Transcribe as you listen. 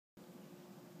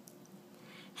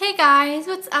Hey guys,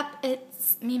 what's up?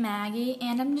 It's me, Maggie,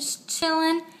 and I'm just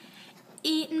chilling,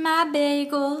 eating my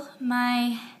bagel,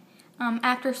 my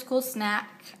after-school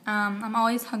snack. I'm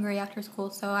always hungry after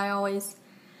school, so I always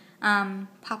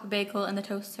pop a bagel in the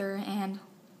toaster and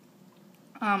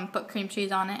put cream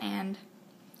cheese on it, and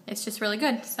it's just really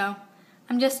good. So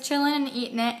I'm just chilling and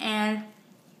eating it, and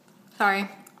sorry,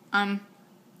 if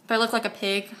I look like a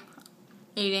pig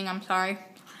eating, I'm sorry.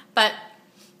 But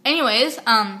anyways,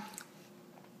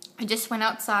 I just went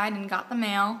outside and got the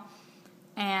mail,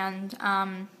 and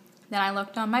then I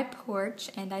looked on my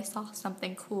porch and I saw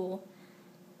something cool.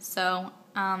 So,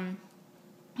 and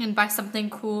by something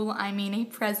cool, I mean a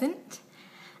present,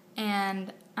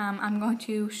 and I'm going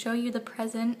to show you the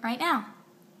present right now.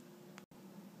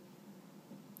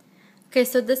 Okay,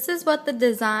 so this is what the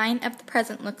design of the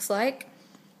present looks like.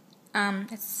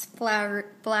 It's flowery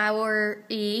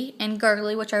and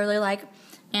girly, which I really like.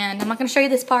 And I'm not going to show you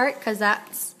this part because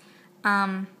that's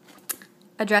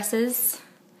addresses.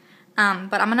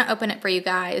 But I'm going to open it for you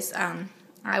guys.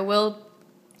 I will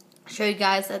show you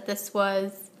guys that this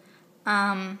was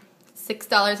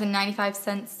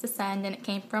 $6.95 to send, and it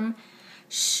came from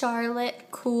Charlotte,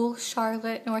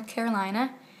 North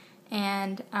Carolina.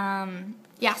 And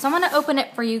yeah, so I'm going to open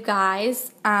it for you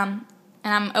guys. And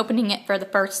I'm opening it for the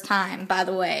first time, by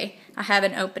the way. I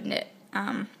haven't opened it.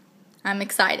 I'm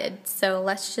excited, so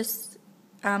let's just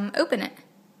open it.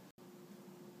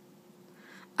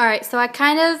 Alright, so I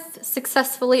kind of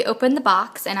successfully opened the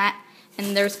box, and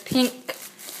there's pink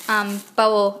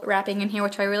bubble wrapping in here,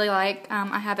 which I really like.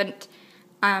 I haven't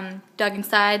dug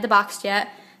inside the box yet.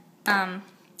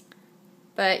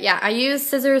 But yeah, I used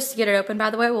scissors to get it open,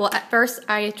 by the way. Well, at first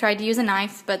I tried to use a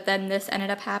knife, but then this ended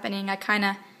up happening. I kind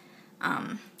of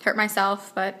hurt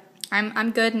myself, but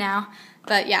I'm good now.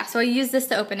 But yeah, so I used this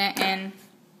to open it, and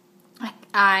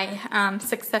I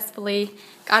successfully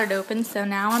got it open. So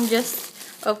now I'm just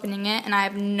opening it, and I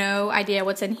have no idea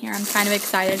what's in here. I'm kind of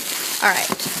excited. Alright,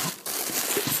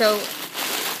 so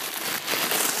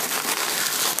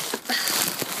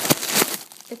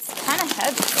it's kind of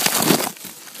heavy.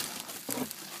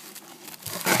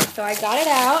 So I got it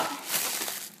out.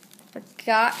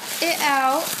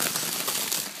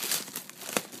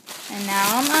 And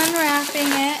now I'm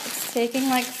unwrapping it. It's taking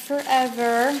like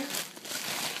forever.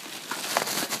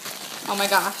 Oh my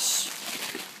gosh.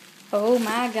 Oh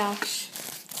my gosh.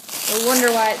 No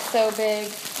wonder why it's so big.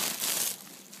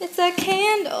 It's a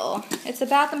candle. It's a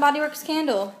Bath & Body Works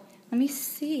candle. Let me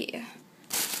see.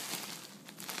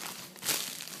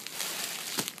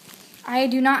 I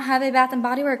do not have a Bath &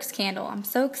 Body Works candle. I'm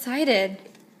so excited.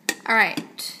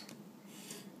 Alright.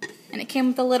 And it came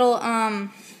with a little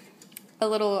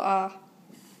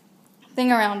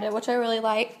thing around it, which I really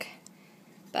like.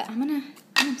 But I'm gonna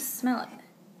smell it.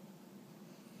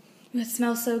 Ooh, it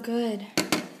smells so good.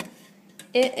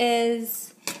 It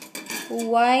is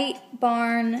White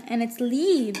Barn, and it's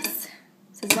leaves. It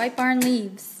says White Barn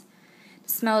leaves. It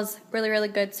smells really, really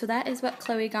good. So that is what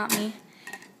Chloe got me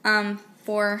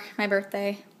for my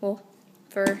birthday. Well,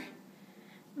 for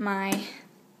my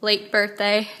late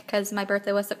birthday, because my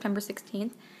birthday was September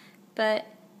 16th. But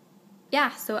yeah,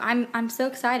 so I'm so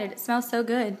excited. It smells so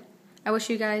good. I wish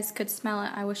you guys could smell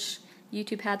it. I wish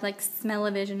YouTube had like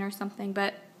smell-o-vision or something,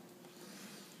 but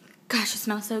gosh, it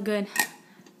smells so good.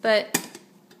 But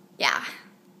yeah.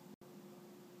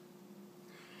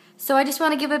 So I just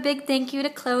want to give a big thank you to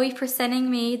Chloe for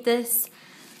sending me this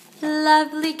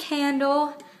lovely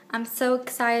candle. I'm so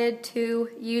excited to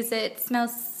use it. It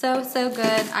smells so, so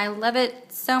good. I love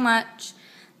it so much.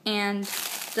 And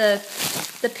the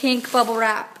pink bubble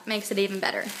wrap makes it even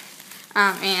better.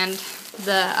 And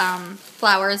the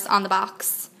flowers on the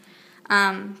box.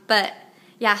 But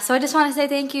yeah, so I just want to say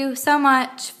thank you so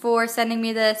much for sending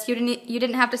me this. You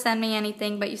didn't have to send me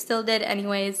anything, but you still did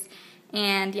anyways.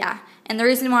 And yeah, and the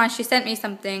reason why she sent me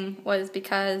something was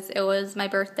because it was my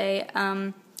birthday,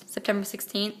 September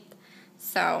 16th.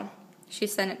 So she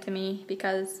sent it to me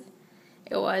because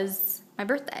it was my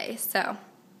birthday. So,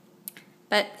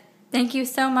 but thank you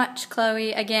so much,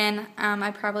 Chloe. Again, I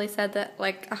probably said that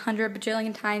like 100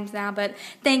 bajillion times now, but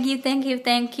thank you, thank you,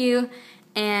 thank you.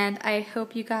 And I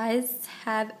hope you guys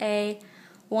have a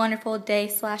wonderful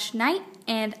day/night,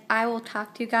 and I will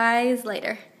talk to you guys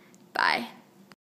later. Bye.